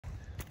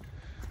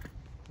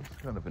It's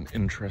kind of an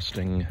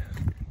interesting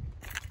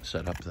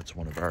setup. That's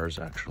one of ours,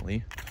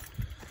 actually.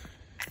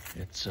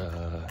 It's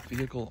a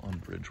vehicle on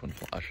bridge when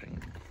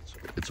flashing. So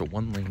it's a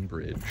one-lane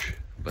bridge,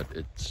 but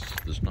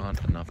there's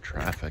not enough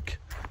traffic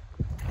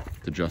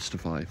to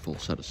justify a full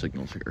set of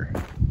signals here.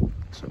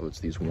 So it's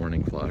these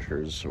warning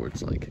flashers, so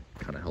it's like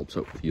kind of helps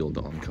out with yield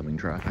to oncoming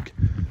traffic.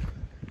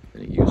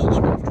 And it uses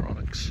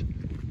Wavetronix.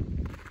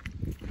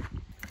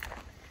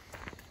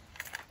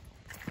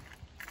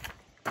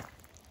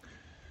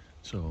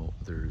 So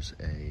there's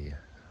a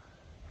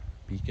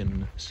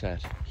beacon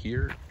set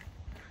here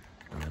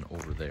and then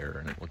over there,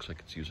 and it looks like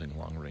it's using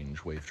long-range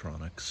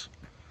Wavetronix.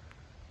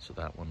 So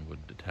that one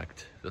would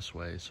detect this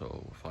way,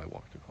 so if I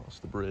walked across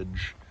the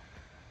bridge,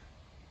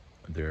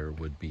 there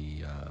would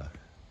be,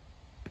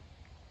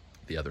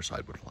 the other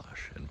side would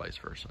flash, and vice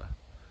versa.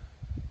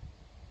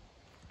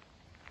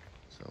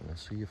 So we'll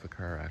see if a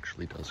car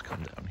actually does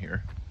come down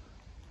here.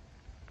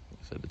 Like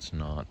I said, it's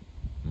not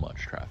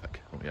much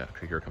traffic. Oh yeah,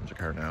 actually here comes a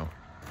car now.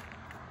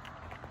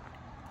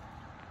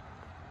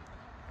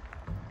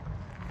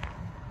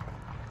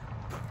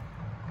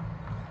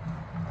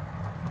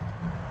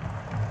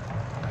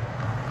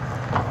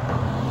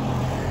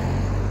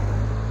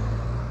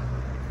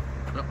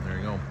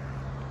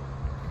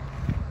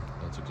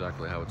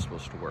 Exactly how it's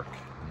supposed to work,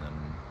 and then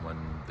when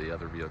the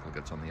other vehicle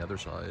gets on the other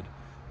side,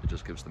 it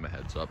just gives them a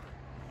heads up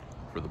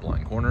for the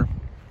blind corner.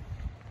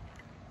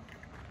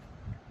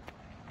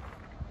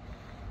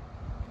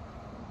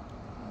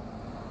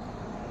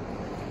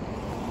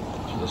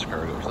 So this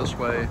car goes this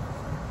way,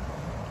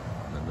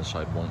 and then this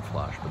side won't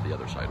flash, but the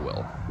other side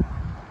will,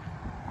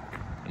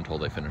 until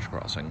they finish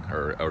crossing,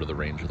 or out of the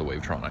range of the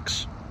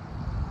Wavetronix.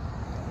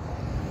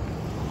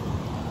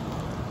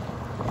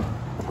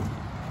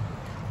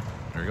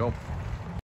 There you go.